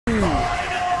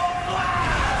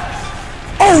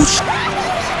Oh,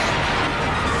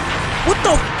 what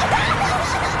the?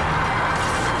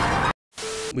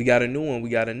 We got a new one. We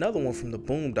got another one from the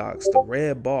Boondocks, the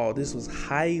red ball. This was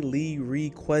highly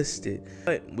requested.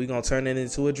 But we're going to turn it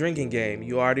into a drinking game.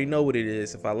 You already know what it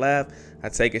is. If I laugh, I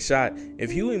take a shot.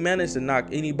 If Huey managed to knock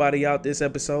anybody out this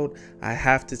episode, I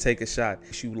have to take a shot.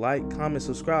 If you like, comment,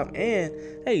 subscribe, and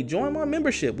hey, join my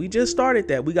membership. We just started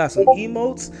that. We got some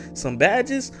emotes, some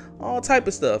badges, all type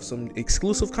of stuff. Some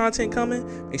exclusive content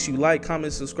coming. Make sure you like,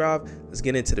 comment, subscribe. Let's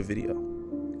get into the video.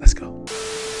 Let's go.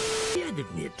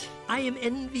 Admit, I am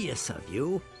envious of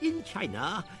you. In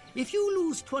China, if you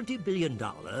lose $20 billion,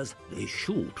 they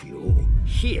shoot you.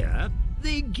 Here,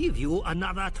 they give you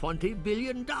another $20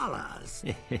 billion.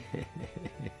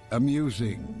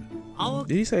 Amusing.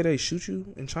 Did he say they shoot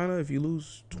you in China if you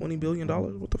lose $20 billion?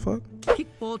 What the fuck?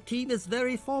 Kickball team is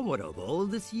very formidable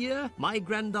this year. My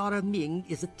granddaughter Ming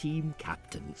is a team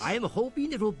captain. I am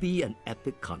hoping it will be an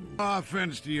epic con. No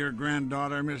offense to your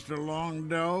granddaughter, Mr.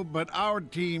 Longdough, but our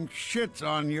team shits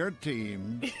on your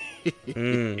team.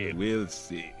 We'll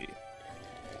see.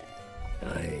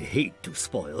 I hate to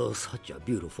spoil such a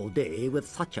beautiful day with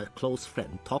such a close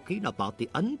friend talking about the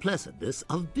unpleasantness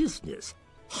of business.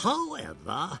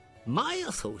 However, my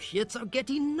associates are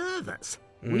getting nervous.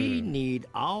 We need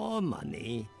our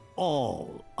money,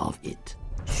 all of it.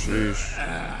 Sheesh.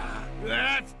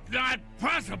 That's not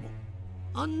possible.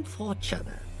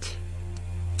 Unfortunate.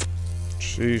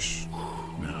 Sheesh.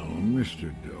 Now,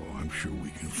 Mr. Doe, I'm sure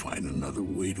we can find another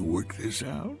way to work this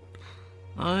out.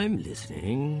 I'm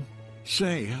listening.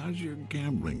 Say, how's your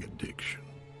gambling addiction?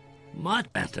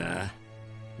 Much better.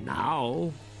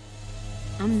 Now.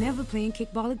 I'm never playing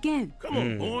kickball again. Come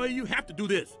on, boy, you have to do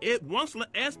this. Ed Wonsler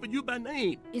asked for you by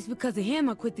name. It's because of him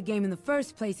I quit the game in the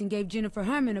first place and gave Jennifer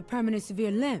Herman a permanent severe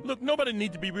limp. Look, nobody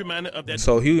needs to be reminded of that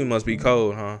So Huey must be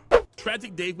cold, huh?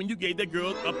 tragic day when you gave that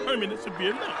girl a permanent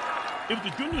severe limp. It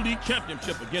was the Junior League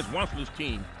Championship against Wonsler's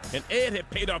team, and Ed had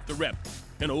paid off the rep.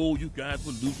 And oh, you guys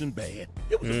were losing bad.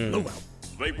 It was a blowout.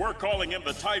 They were calling him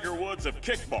the Tiger Woods of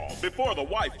kickball before the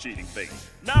wife cheating thing.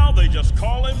 Now they just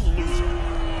call him loser.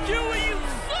 Huey, you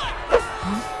suck!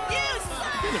 Yes!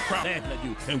 Then the crowd laughing at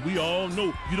you, and we all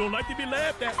know you don't like to be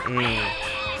laughed at.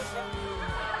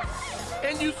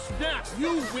 And you snap,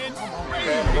 you win.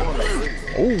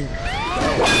 Oh,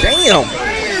 damn!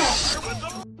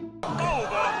 Oh,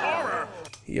 the horror!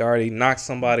 He already knocked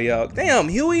somebody out. Damn,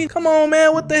 Huey, come on,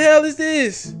 man, what the hell is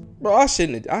this? Bro, I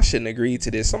shouldn't agree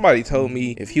to this. Somebody told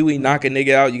me if Huey knock a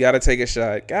nigga out, you gotta take a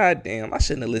shot. God damn, I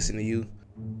shouldn't have listened to you.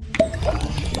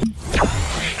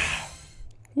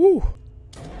 Woo.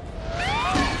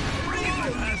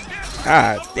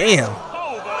 God damn.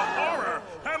 Oh, the horror!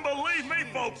 And believe me,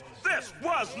 folks, this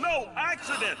was no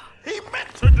accident. He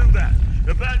meant to do that.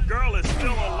 If that girl is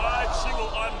still alive, she will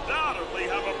undoubtedly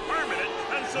have a permanent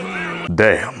and severe...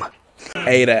 Damn.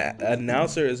 Hey, the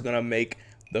announcer is gonna make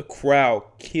the crowd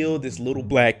kill this little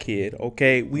black kid,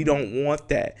 okay? We don't want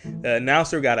that. The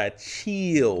announcer gotta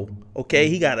chill, okay?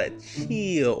 He gotta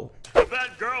chill. If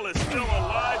that girl is still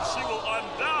alive, she will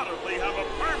undoubtedly have a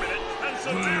permanent and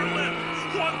severe limp.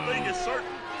 One thing is certain,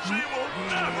 she will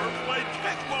never play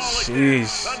kickball again.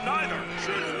 Jeez. And neither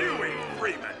should Huey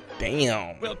Freeman.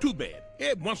 Damn. Well, too bad.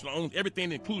 Ed Wonsler owns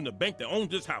everything, including the bank that owns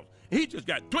this house. He just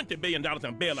got $20 billion in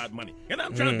bailout money, and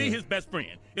I'm trying to be his best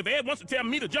friend. If Ed wants to tell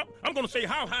me to jump, I'm going to say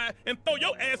how high and throw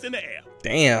your ass in the air.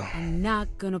 Damn. I'm not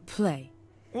gonna play.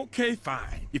 Okay,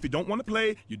 fine. If you don't want to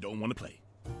play, you don't want to play.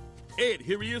 Ed,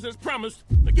 here he is as promised.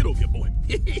 Now get over here, boy.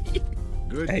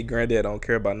 Good Hey, granddad don't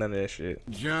care about none of that shit.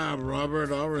 job,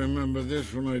 Robert. I'll remember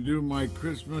this when I do my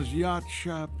Christmas yacht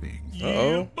shopping.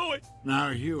 Uh-oh. Boy. Now,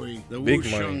 Huey, the Big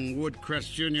Wusheng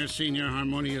Woodcrest Junior Senior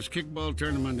Harmonious Kickball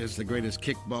Tournament is the greatest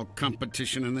kickball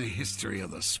competition in the history of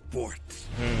the sport.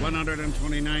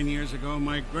 129 years ago,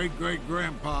 my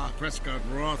great-great-grandpa, Prescott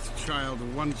Rothschild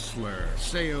Wonsler,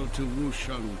 sailed to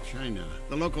Wusheng, China.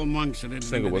 The local monks had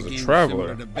invented was a a game traveler.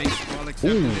 similar to baseball,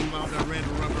 except it involved a red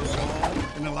rubber ball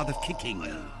and a lot of kicking.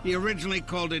 He originally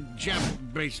called it Jap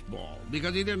baseball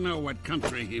because he didn't know what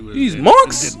country he was These in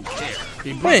monks? and didn't care.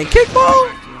 He Playing brought it kickball?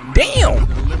 back to America Damn.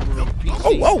 with a liberal PC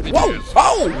Oh, whoa, whoa, business.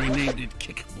 whoa. We named it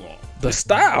kickball. The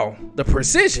style, the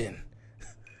precision,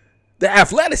 the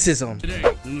athleticism.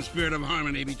 Today, in the spirit of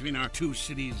harmony between our two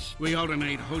cities, we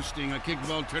alternate hosting a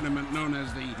kickball tournament known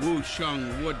as the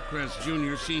Wusheng Woodcrest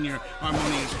Junior Senior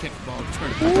Harmonious Kickball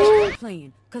Tournament. I'm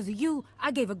playing. Cause of you,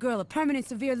 I gave a girl a permanent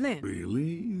severe limp.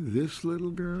 Really? This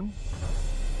little girl?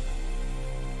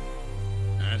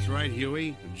 That's right,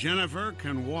 Huey. Jennifer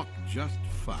can walk just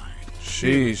fine.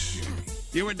 Sheesh.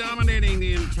 You were dominating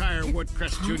the entire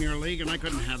Woodcrest Junior League, and I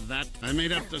couldn't have that. I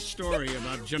made up the story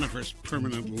about Jennifer's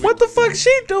permanent link. What the fuck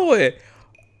she doing?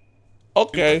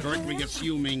 Okay. Correctly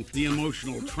assuming the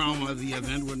emotional trauma of the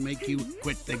event would make you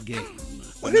quit the game.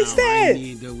 What is that? I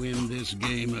need to win this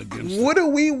game against What are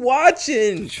we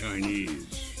watching? the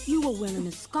Chinese. You were willing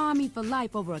to scar me for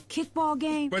life over a kickball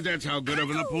game? But that's how good of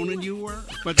an opponent you were.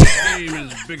 But this game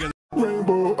is bigger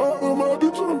Rainbow, I'ma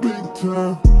get you big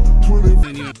time.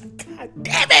 than you. God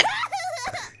damn it!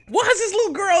 Why is this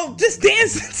little girl just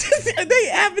dancing? Are they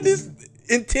having this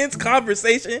intense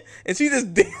conversation and she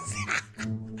just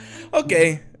dancing?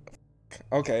 Okay.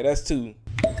 Okay, that's two.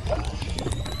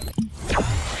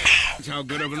 That's how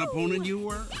good of an opponent you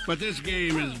were. But this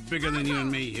game is bigger than you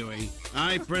and me, Huey.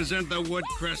 I present the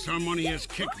Woodcrest Harmonious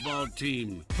Kickball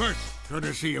Team. First,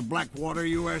 courtesy of Blackwater,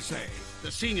 USA.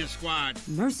 The senior squad.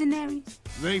 Mercenaries?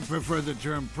 They prefer the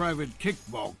term private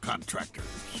kickball contractors.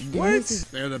 What?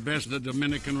 They're the best the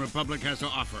Dominican Republic has to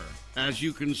offer. As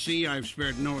you can see, I've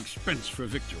spared no expense for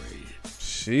victory.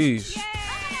 Sheesh.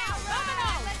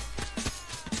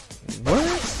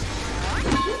 What?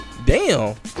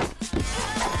 Damn.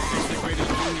 It's the greatest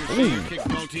junior senior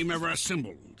kickball team ever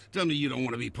assembled. Tell me you don't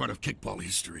want to be part of kickball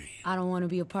history. I don't want to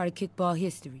be a part of kickball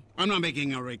history. I'm not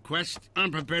making a request.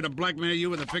 I'm prepared to blackmail you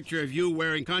with a picture of you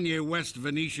wearing Kanye West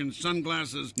Venetian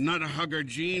sunglasses, nut hugger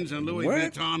jeans, and Louis What?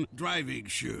 Vuitton driving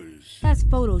shoes. That's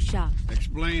Photoshop.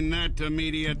 Explain that to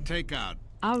media takeout.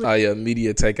 Oh yeah,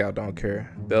 media takeout don't care.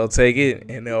 They'll take it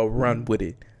and they'll run with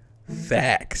it.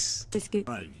 Facts. Biscuit.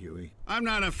 Right, Huey. I'm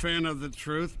not a fan of the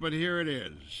truth, but here it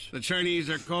is. The Chinese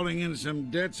are calling in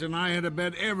some debts, and I had to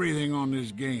bet everything on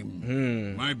this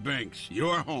game. My banks,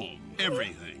 your home,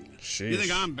 everything. You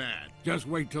think I'm bad? Just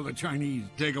wait till the Chinese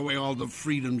take away all the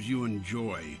freedoms you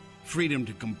enjoy. Freedom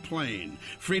to complain.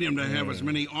 Freedom to have as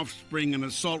many offspring and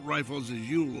assault rifles as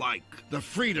you like. The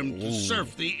freedom to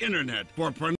surf the internet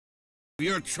for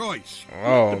your choice.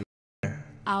 Oh,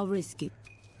 I'll risk it.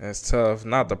 that's tough.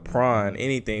 Not the prawn.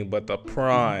 Anything but the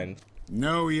prawn.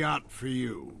 No yacht for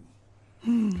you.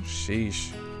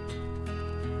 Sheesh.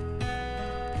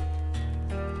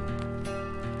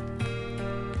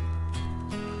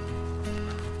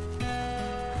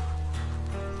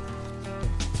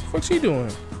 What's she doing?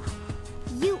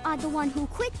 You are the one who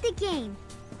quit the game.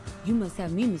 You must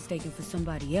have me mistaken for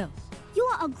somebody else. You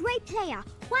are a great player.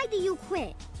 Why do you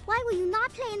quit? Why will you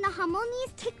not play in the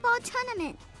Harmonious Kickball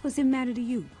Tournament? What's it matter to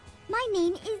you? My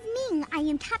name is Ming. I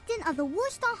am captain of the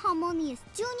Worcester Harmonious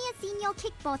Junior Senior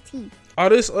Kickball Team. Oh,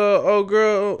 this old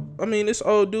girl. I mean, this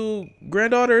old dude,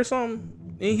 granddaughter or something.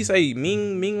 Didn't he say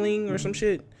Mingling or some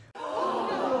shit? You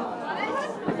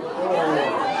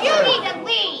need to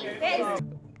leave.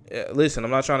 Yeah, listen,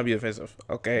 I'm not trying to be offensive.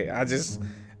 Okay, I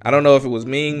don't know if it was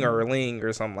Ming or Ling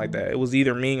or something like that. It was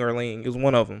either Ming or Ling. It was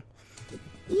one of them.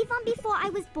 Even before I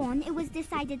was born, it was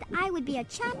decided I would be a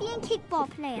champion kickball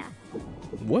player.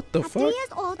 What the At 3 fuck? years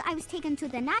old, I was taken to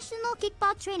the National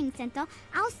Kickball Training Center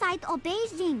outside of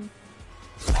Beijing.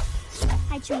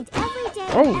 I trained every day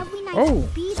and every night to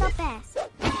be the best.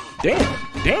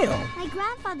 Damn. My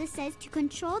grandfather says to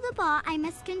control the ball, I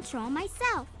must control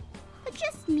myself. But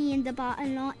just me and the ball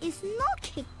alone is no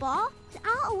kickball.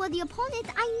 Without or the opponent,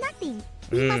 I'm nothing.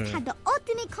 We must have the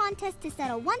ultimate contest to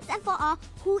settle once and for all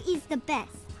who is the best.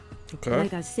 Okay.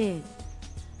 Like I said,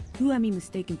 you had me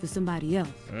mistaken for somebody else.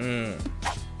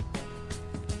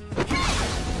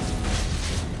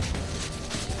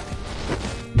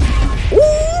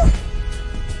 Ooh!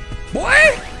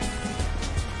 Boy!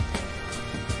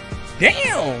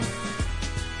 Damn!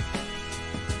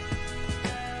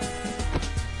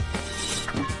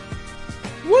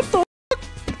 What the fuck?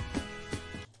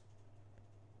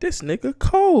 This nigga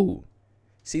cold.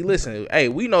 See, listen, hey,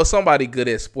 we know somebody good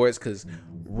at sports because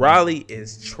Raleigh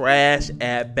is trash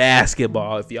at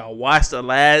basketball. If y'all watched the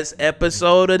last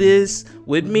episode of this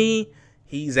with me,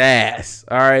 he's ass.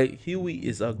 All right, Huey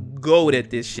is a goat at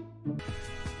this shit.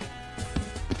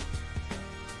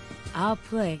 I'll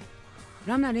play,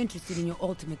 but I'm not interested in your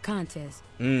ultimate contest.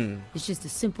 It's just a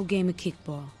simple game of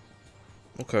kickball.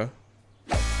 Okay.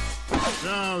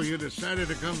 So, you decided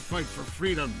to come fight for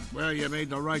freedom. Well, you made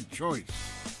the right choice.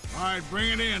 All right,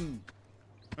 bring it in.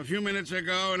 A few minutes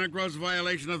ago, in a gross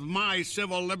violation of my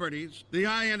civil liberties, the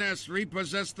INS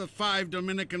repossessed the 5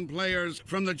 Dominican players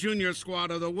from the junior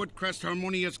squad of the Woodcrest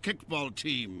Harmonious Kickball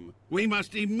Team. We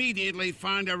must immediately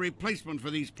find a replacement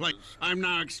for these players. I'm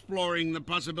now exploring the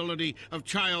possibility of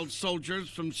child soldiers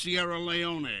from Sierra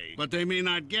Leone, but they may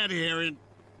not get here in...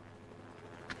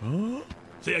 Huh?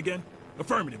 Say again?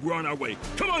 Affirmative, we're on our way.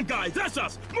 Come on, guys, that's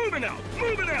us! Moving out!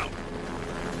 Moving out!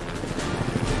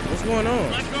 What's going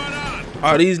on? What's going on?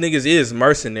 Oh, these niggas is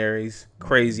mercenaries.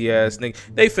 Crazy ass niggas.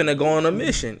 They finna go on a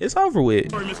mission. It's over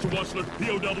with. Sorry, Mr. Wussler.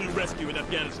 POW rescue in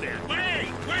Afghanistan. Wait!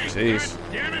 Jeez.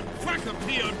 God damn it! Fuck a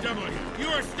POW! You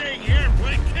are staying here and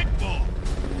playing kickball!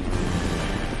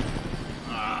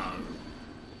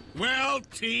 Well,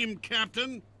 team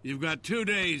captain, you've got 2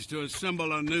 days to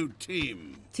assemble a new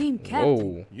team. Team captain.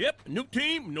 Whoa. Yep, new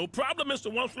team. No problem,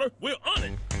 Mr. Wussler. We're on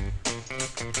it.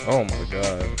 Oh my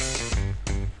god.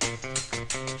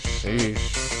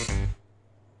 Sheesh.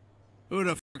 Who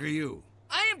the fuck are you?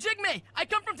 I am Jigme. I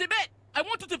come from Tibet. I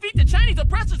want to defeat the Chinese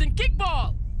oppressors in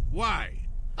kickball. Why?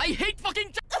 I hate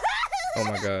fucking Oh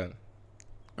my god.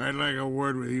 I'd like a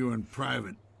word with you in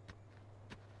private.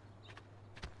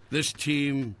 This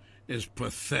team is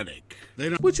pathetic. They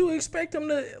don't. Would you expect him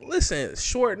to listen?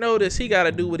 Short notice, he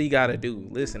gotta do what he gotta do.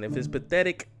 Listen, if it's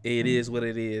pathetic, it is what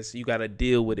it is. You gotta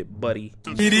deal with it, buddy.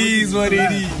 It is what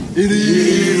it is. It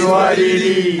is what it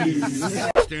is.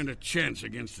 Stand a chance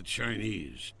against the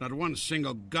Chinese. Not one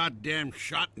single goddamn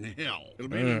shot in hell. It'll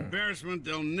be an embarrassment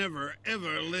they'll never,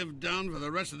 ever live down for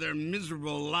the rest of their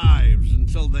miserable lives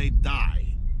until they die.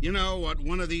 You know what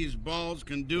one of these balls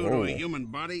can do to a human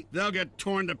body? They'll get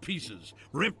torn to pieces,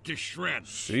 ripped to shreds.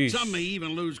 Sheesh. Some may even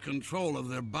lose control of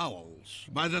their bowels.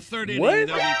 By the third inning, What?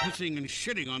 they'll be pissing and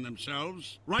shitting on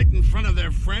themselves right in front of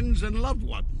their friends and loved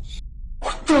ones.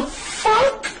 What the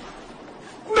fuck?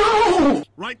 No!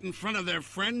 Right in front of their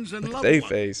friends and loved They ones.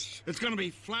 face. It's gonna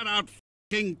be flat out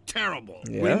f***ing terrible.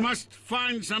 Yeah? We must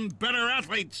find some better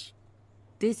athletes.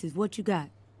 This is what you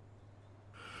got.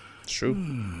 True.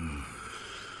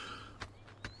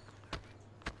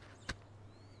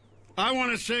 I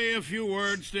want to say a few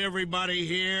words to everybody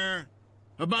here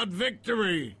about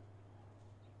victory.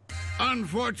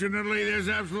 Unfortunately, there's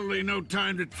absolutely no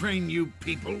time to train you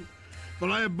people,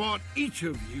 but I have bought each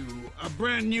of you a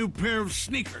brand new pair of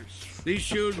sneakers. These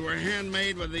shoes were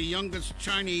handmade with the youngest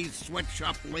Chinese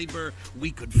sweatshop labor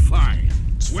we could find.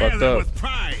 It's Wear fucked them up. with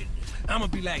pride. I'm gonna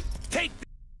be like, take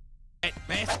that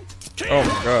bastard. Oh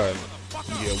my god.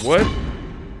 Yeah, what?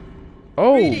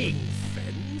 Oh. Greetings,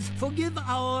 friends. Forgive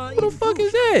our. What the fuck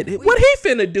is that? What he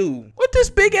finna do? What this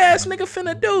big ass nigga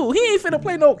finna do? He ain't finna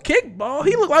play no kickball.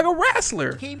 He look like a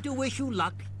wrestler. Came to wish you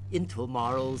luck in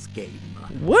tomorrow's game.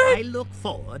 What? I look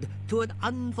forward to an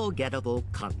unforgettable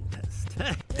contest.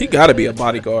 He gotta be a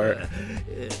bodyguard.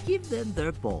 Give them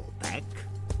their ball back.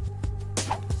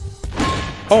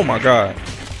 Oh my god.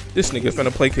 This nigga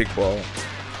finna play kickball.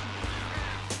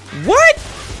 What?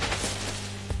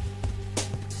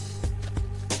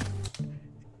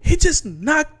 He just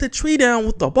knocked the tree down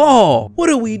with the ball. What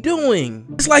are we doing?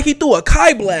 It's like he threw a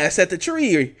Kai blast at the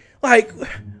tree. Like,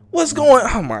 what's going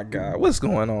on? Oh my god, what's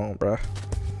going on, bruh?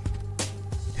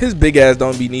 His big ass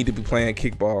don't need to be playing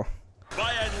kickball.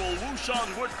 Biannual Wushang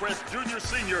Woodcrest Junior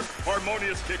Senior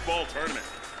Harmonious Kickball Tournament.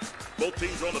 Both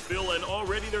teams are on the field, and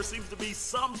already there seems to be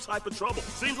some type of trouble.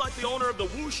 Seems like the owner of the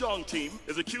Wushang team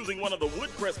is accusing one of the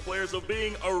Woodcrest players of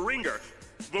being a ringer.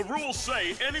 The rules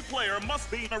say any player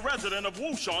must be a resident of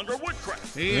Wushang or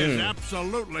Woodcrest. He is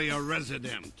absolutely a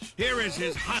resident. Here is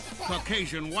his hot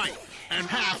Caucasian wife and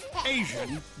half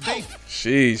Asian baby.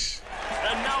 Sheesh.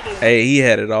 And now the Hey, he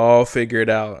had it all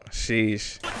figured out.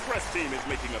 Sheesh. Woodcrest team is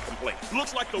making a complaint.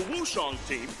 Looks like the Wushang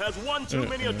team has one too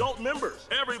many adult members.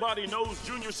 Everybody knows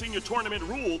junior-senior tournament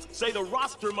rules say the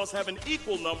roster must have an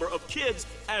equal number of kids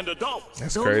and adults.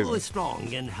 That's Dolo crazy. is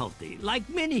strong and healthy, like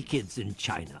many kids in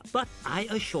China. But I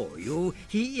assure you,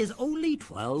 he is only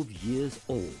 12 years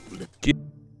old.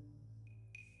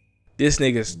 This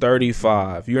nigga's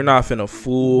 35. You're not finna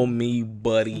fool me,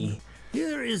 buddy.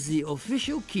 Here is the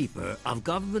official keeper of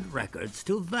government records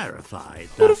to verify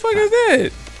Who the that fuck is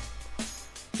that?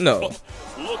 No.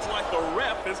 Looks like the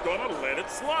ref is gonna let it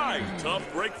slide. Tough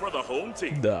break for the home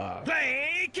team. Duh.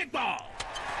 Play kickball.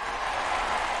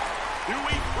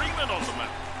 Huey Freeman on the mound.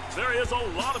 There is a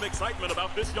lot of excitement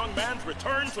about this young man's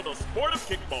return to the sport of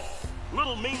kickball.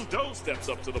 Little Mean Doe steps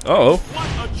up to the plate. Uh-oh.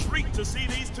 What a treat to see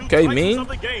these two Okay, titans Mean. of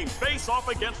the game face off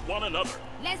against one another.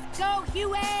 Let's go,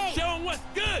 Huey! Show him what's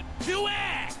good. Huey!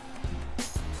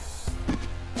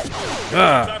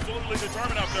 Ah. Absolutely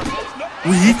determined out there, folks.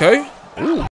 No. Okay.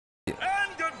 Ooh.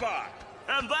 And goodbye.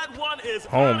 And that one is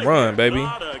Home outta run, here. baby.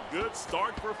 Not a good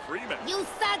start for Freeman. You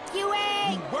suck,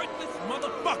 Huey! Worthless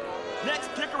motherfucker.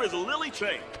 Next kicker is Lily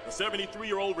Chain, a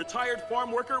 73-year-old retired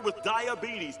farm worker with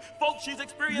diabetes. Folks, she's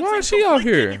experiencing Why is she out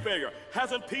complete here? kidney failure.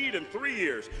 Hasn't peed in 3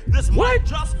 years. This might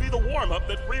just be the warm-up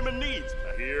that Freeman needs.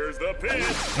 Here's the pitch.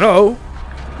 No.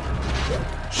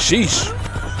 Sheesh.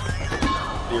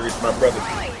 Here is my brother.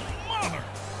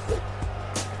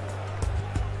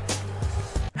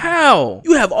 How? How?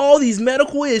 You have all these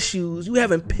medical issues. You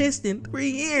haven't pissed in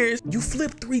 3 years. You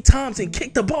flipped 3 times and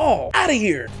kicked the ball. Out of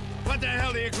here. What the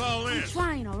hell do you call this? I'm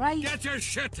trying, all right? Get your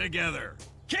shit together.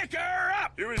 Kick her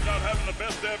up! Huey's not having the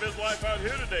best day of his life out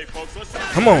here today, folks. Let's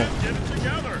come on. Get it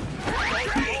together.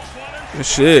 Good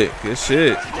shit. Good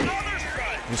shit.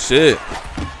 Good shit.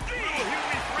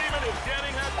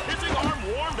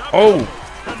 Oh.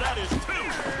 And that is 2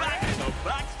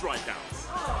 back-to-back strikeouts.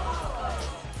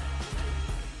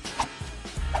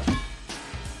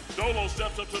 Dolo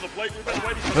steps up to the plate. We've been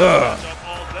waiting for this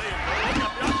all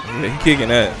day. He kicking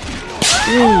that.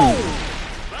 Ooh.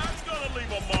 That's gonna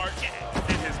leave a mark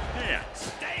in his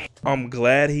pants. I'm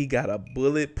glad he got a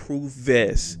bulletproof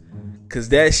vest, cause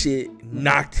that shit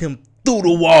knocked him through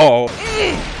the wall.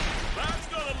 That's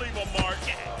gonna leave a mark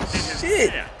in his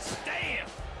pants. Damn.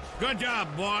 Good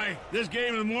job, boy. This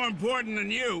game is more important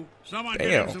than you. Someone get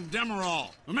him some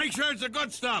Demerol. But make sure it's the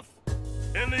good stuff.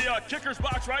 In the kicker's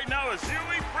box right now is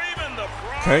Huey Freeman, the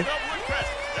pride of Woodcrest.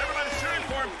 Everybody's cheering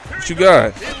for him. What you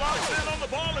got? He locks in on the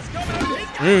ball. It's coming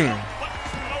up.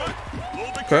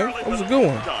 Okay, that was a good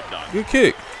one. Good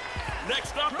kick.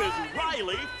 Next up is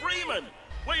Riley Freeman.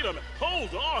 Wait a minute.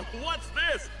 Hold on. What's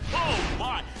this? Oh,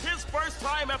 my. His first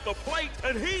time at the plate,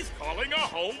 and he's calling a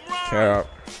home run. Cap.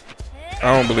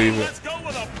 I don't believe it. Let's go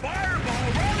with a fireball.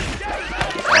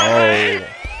 Oh.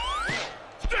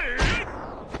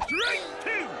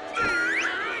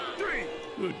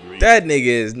 That nigga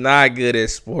is not good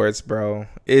at sports, bro.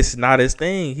 It's not his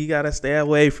thing. He gotta stay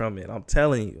away from it. I'm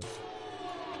telling you.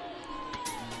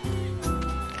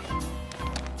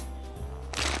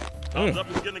 Thumbs up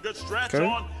is getting a good stretch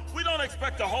on. We don't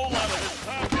expect a whole lot of this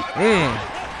time, guys.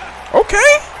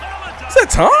 Okay. Is that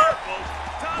Tom?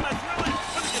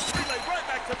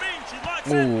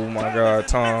 Oh my God,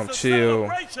 Tom,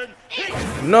 chill.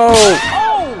 No.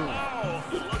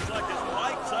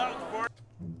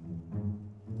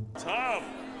 Tom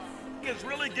is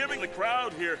really giving the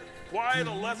crowd here quite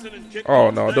a lesson in kickball. Oh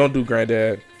no, don't do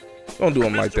Granddad. Don't do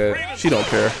him like that. She don't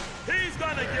care. He's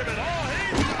gonna give it all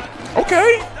he's got.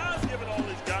 Okay. He does give it all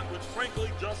he's got, which frankly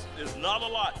just is not a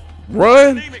lot.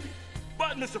 Run.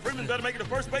 But Mr. Freeman better make it to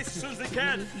first base as soon as he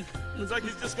can. Looks like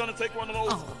he's just gonna take one of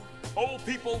those old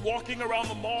people walking around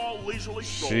the mall leisurely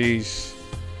strolling. Jeez.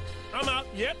 I'm out.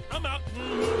 Yep, I'm out.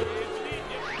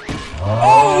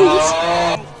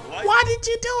 Oh. Why did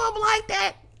you do him like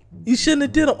that? You shouldn't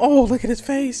have did him. Oh, look at his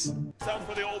face. Sound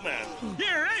for the old man.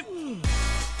 Here,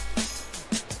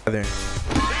 There. These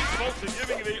folks are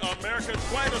giving the Americans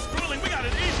quite a schooling. We got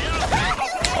an easy out.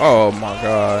 Oh my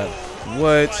God.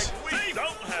 What? We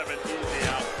don't have an easy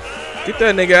out. Get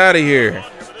that nigga out of here.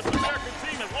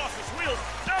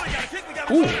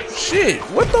 Ooh, shit.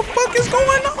 What the fuck is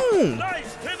going on?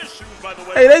 Nice tennis shoes, by the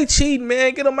way. Hey, they cheating,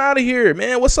 man. Get them out of here,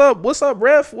 man. What's up? What's up,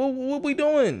 ref? What we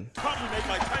doing? Probably made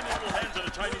my tiny little hands in a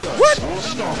Chinese. What?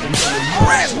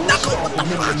 Brass knuckle? What the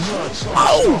fuck?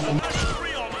 Oh!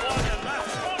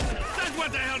 That's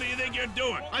what the hell do you think you're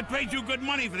doing? I paid you good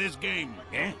money for this game.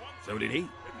 Yeah, so did he.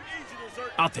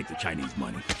 I'll take the Chinese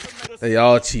money. They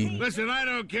all cheating. Listen, I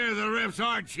don't care if the refs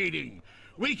are cheating.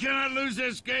 We cannot lose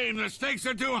this game. The stakes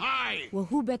are too high. Well,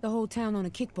 who bet the whole town on a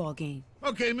kickball game?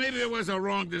 Okay, maybe it was a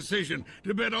wrong decision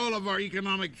to bet all of our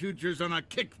economic futures on a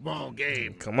kickball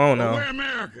game. Come on But now. we're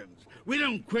Americans. We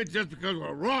don't quit just because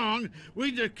we're wrong.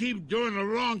 We just keep doing the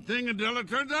wrong thing until it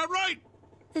turns out right.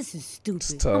 This is stupid.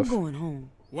 It's tough. I'm going home.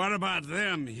 What about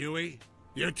them, Huey?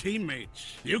 Your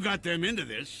teammates. You got them into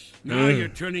this. Now you're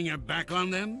turning your back on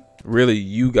them? Really,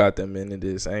 you got them into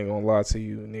this. I ain't gonna lie to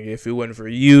you, nigga. If it wasn't for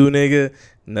you, nigga,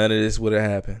 none of this would have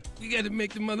happened. You gotta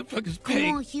make the motherfuckers pay.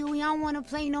 Come on, Huey. I don't want to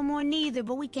play no more neither,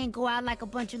 but we can't go out like a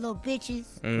bunch of little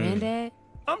bitches. Granddad?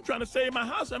 I'm trying to save my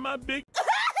house and my big...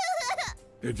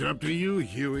 It's up to you,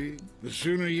 Huey. The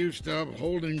sooner you stop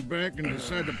holding back and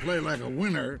decide to play like a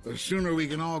winner, the sooner we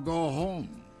can all go home.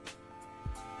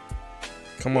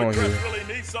 Come on, Chris Huey. really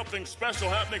needs something special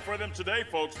happening for them today,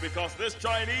 folks, because this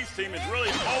Chinese team is really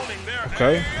owning their...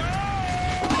 Okay.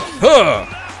 Huh.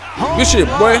 Good shit,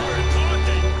 boy.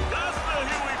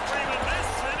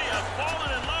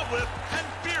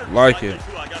 Like it.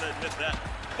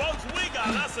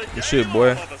 Good shit,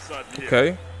 boy.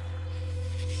 Okay.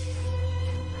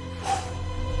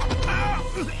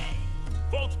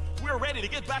 Folks, we're ready to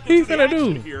get back He into the finna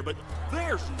action do. here, but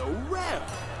there's no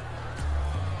ref.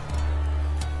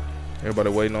 Everybody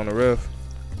waiting on the ref.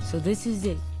 So this is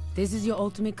it. This is your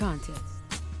ultimate contest.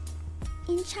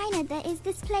 In China, there is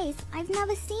this place. I've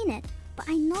never seen it, but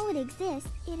I know it exists.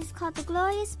 It is called the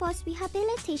Glorious Sports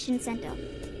Rehabilitation Center.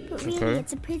 But really,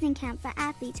 it's a prison camp for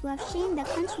athletes who have shamed their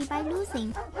country by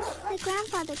losing. My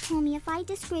grandfather told me if I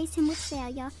disgrace him with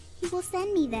failure, he will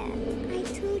send me there. I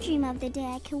too dream of the day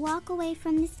I can walk away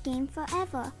from this game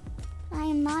forever. I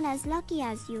am not as lucky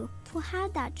as you to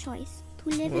have that choice, to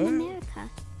live in America.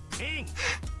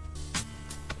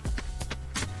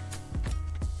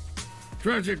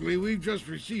 Tragically, we've just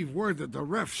received word that the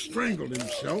ref strangled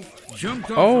himself, jumped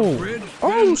off a bridge,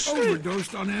 and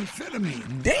overdosed on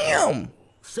amphetamine. Damn!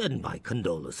 Send my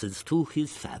condolences to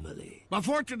his family. But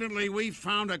fortunately, we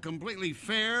found a completely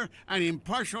fair and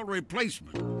impartial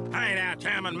replacement. Hey now,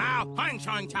 Chairman Mao.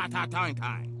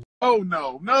 Oh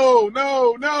no, no,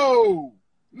 no, no,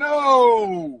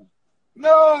 no,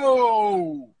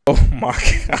 no. Oh my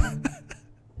god.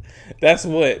 That's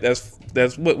what? That's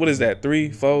what is that?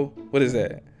 3, 4? What is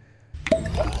that?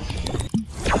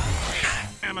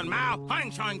 Chairman Mao.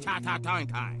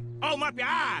 Open up your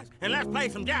eyes and let's play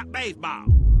some Jap baseball.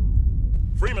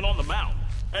 Freeman on the mound,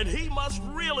 and he must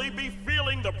really be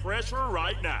feeling the pressure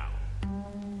right now.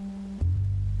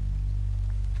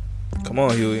 Come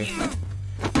on, Huey.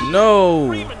 No.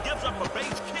 Freeman gives up a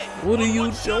base kick. What are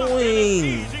you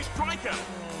doing?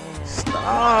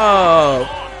 Stop.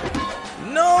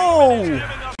 No.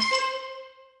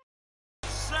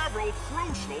 Several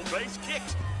crucial base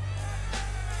kicks.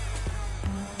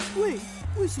 喂，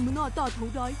为什么那大头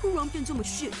呆忽然变这么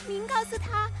shit？您告诉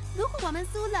他，如果我们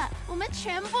输了，我们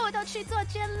全部都去做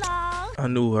监牢。 I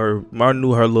knew her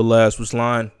little ass was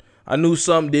lying. I knew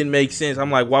something didn't make sense.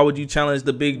 I'm like, why would you challenge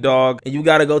the big dog and you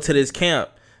gotta go to this camp?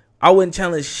 I wouldn't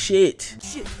challenge shit.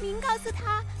 您告诉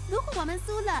他，如果我们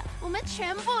输了，我们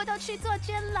全部都去做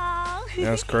监牢。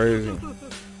 That's crazy.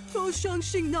 都相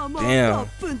信那么 Damn. 大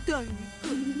笨蛋一个。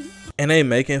 And they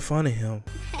making fun of him.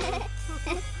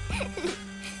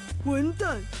 混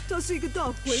蛋，他是一个大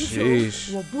混球。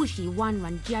 Jeez. 我不喜欢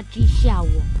人家讥笑我。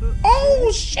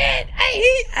 Oh shit!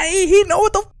 Hey, he know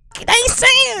what the fuck they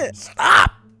saying.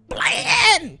 Stop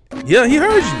playing. Yeah, he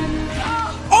heard you.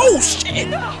 Oh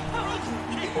shit!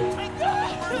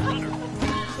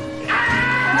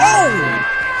 Oh!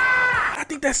 I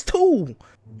think that's 2.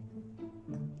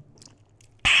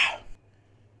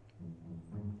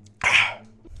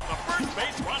 The first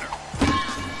base runner.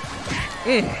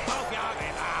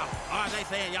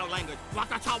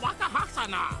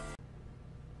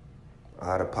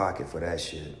 Out of pocket for that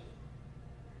shit.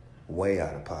 Way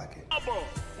out of pocket.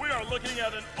 We are looking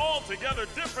at an altogether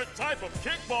different type of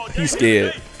kickball game. He's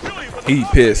scared. He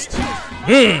pissed.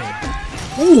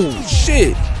 Ooh,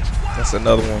 shit. That's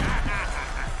another one.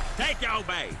 Take your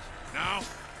base. No.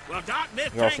 Well, Doc,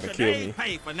 this Y'all thing finna kill today me.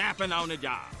 pay for napping on the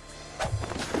job.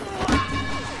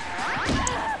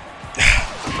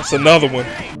 That's another one.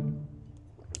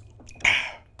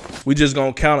 We just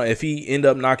gonna count him. If he end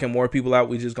up knocking more people out,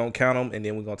 we just gonna count him and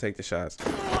then we're gonna take the shots.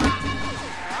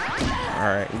 All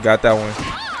right, we got that one.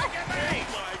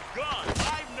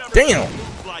 Damn.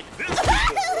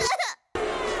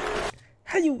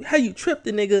 How you trip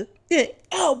the nigga? Yeah,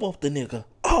 elbow the nigga.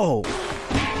 Oh.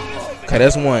 Okay,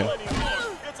 that's 1.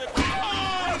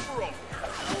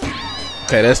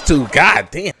 Okay, that's 2.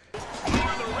 God damn.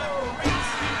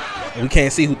 We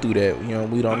can't see who threw that. You know,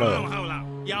 we don't know.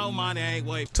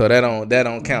 So that don't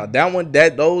count. That one,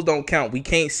 those don't count. We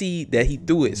can't see that he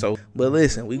threw it. So, but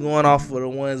listen, we going off for the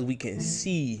ones we can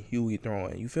see Huey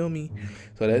throwing. You feel me?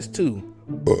 So that's 2.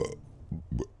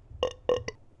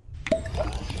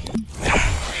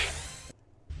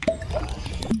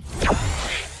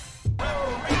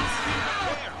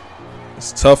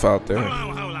 It's tough out there.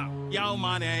 Hold on. Your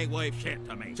money ain't worth shit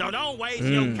to me. So don't waste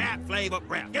your cat-flavored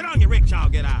breath. Get on your rickshaw,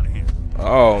 get out of here.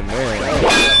 Oh man.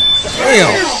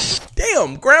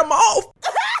 Damn, grandma.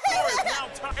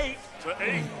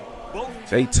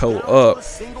 They toe up.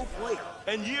 Single player.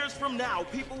 And years from now,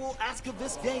 people will ask of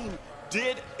this game,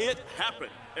 did it happen?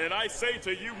 And I say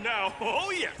to you now,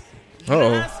 oh yes.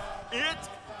 Uh-oh. Yes, it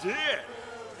did.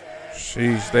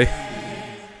 Jeez, they.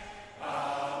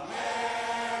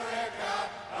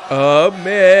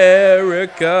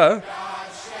 America,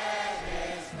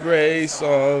 grace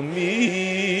on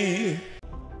me.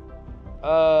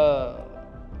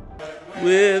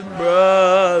 With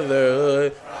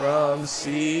brotherhood from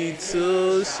sea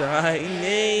to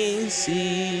shining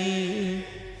sea.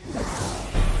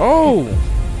 Oh,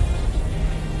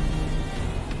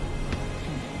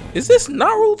 is this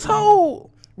Naruto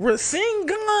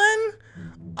Rasengan?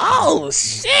 Oh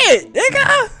shit,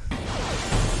 nigga.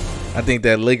 I think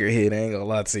that liquor hit. I ain't gonna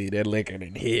lie to you. That liquor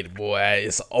done hit, boy.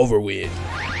 It's over with.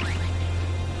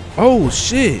 Oh,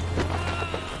 shit.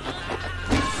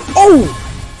 Oh!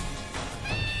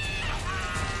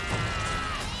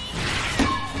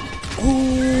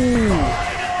 Ooh.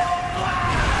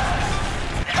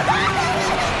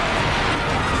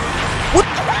 What?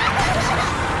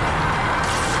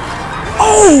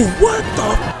 Oh, what the?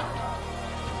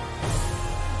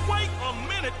 Wait a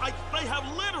minute! They have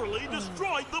literally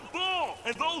destroyed the ball!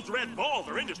 And those red balls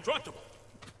are indestructible.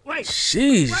 Wait.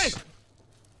 Sheesh. Wait.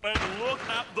 And look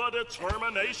at the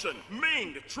determination.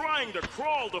 Ming trying to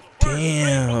crawl to first.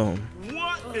 Damn.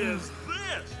 What is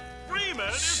this? Freeman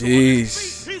is Jeez. on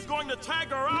his feet. He's going to tag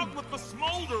her out with the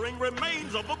smoldering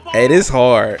remains of the ball. Hey, this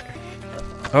hard.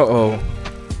 Uh-oh.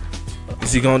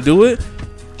 Is he gonna do it?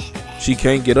 She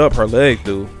can't get up her leg,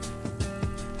 dude.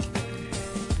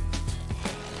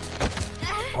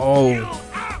 Oh.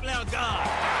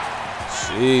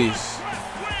 Jeez.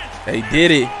 They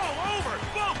did it.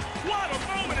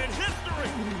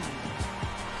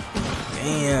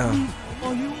 Damn.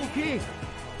 Are you okay?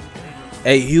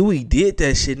 Hey, Huey did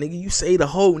that shit, nigga. You say the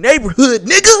whole neighborhood,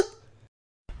 nigga.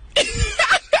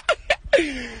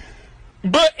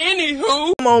 But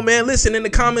anywho. Come on, man. Listen in the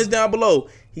comments down below.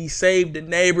 He saved the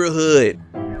neighborhood.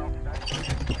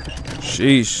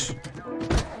 Sheesh.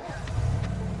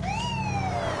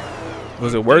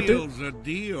 Was it worth it? Deal's a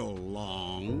deal,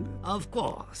 Long. Of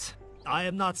course. I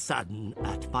am not saddened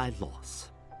at my loss.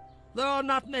 There are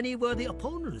not many worthy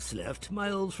opponents left,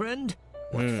 my old friend.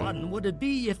 What fun would it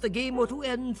be if the game were to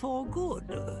end for good?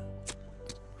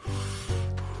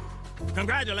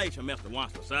 Congratulations, Mr.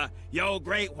 Monster, sir. Your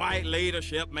great white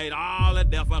leadership made all the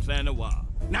difference in the world.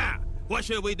 Now, what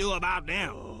should we do about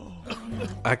them?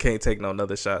 I can't take no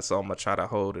another shot, so I'm gonna try to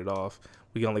hold it off.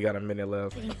 We only got a minute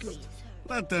left.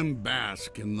 Let them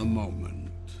bask in the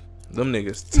moment. Them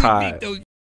niggas tired.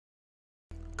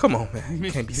 Come on, man.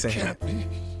 You can't be saying that.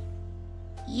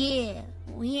 Yeah,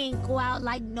 we ain't go out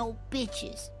like no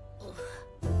bitches.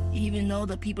 Even though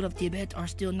the people of Tibet are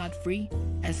still not free,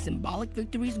 as symbolic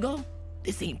victories go,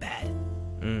 this ain't bad.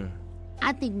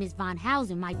 I think Miss Von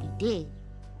Hausen might be dead.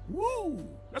 Woo!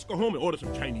 Let's go home and order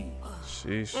some Chinese.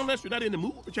 Sheesh. Unless you're not in the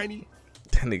mood for Chinese.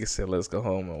 That nigga said, let's go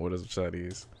home and order some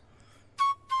Chinese.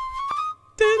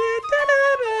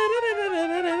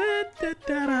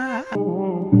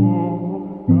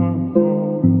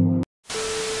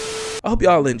 I hope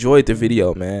y'all enjoyed the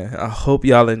video, man. I hope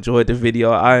y'all enjoyed the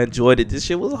video. I enjoyed it. This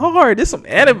shit was hard. This some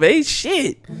anime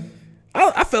shit.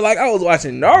 I felt like I was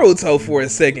watching Naruto for a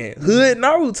second. Hood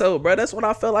Naruto, bro. That's what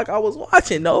I felt like I was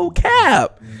watching. No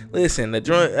cap. Listen, the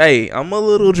drunk. Hey, I'm a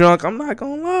little drunk. I'm not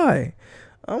gonna lie.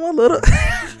 I'm a little.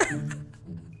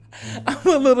 I'm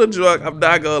a little drunk. I'm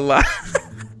not gonna lie.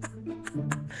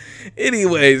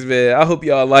 Anyways, man, I hope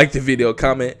y'all liked the video.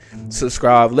 Comment,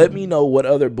 subscribe. Let me know what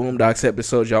other Boondocks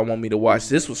episodes y'all want me to watch.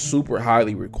 This was super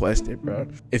highly requested, bro.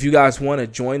 If you guys want to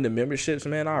join the memberships,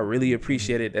 man, I really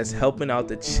appreciate it. That's helping out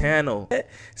the channel.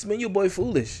 It's been your boy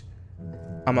Foolish.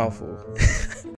 I'm out, fool.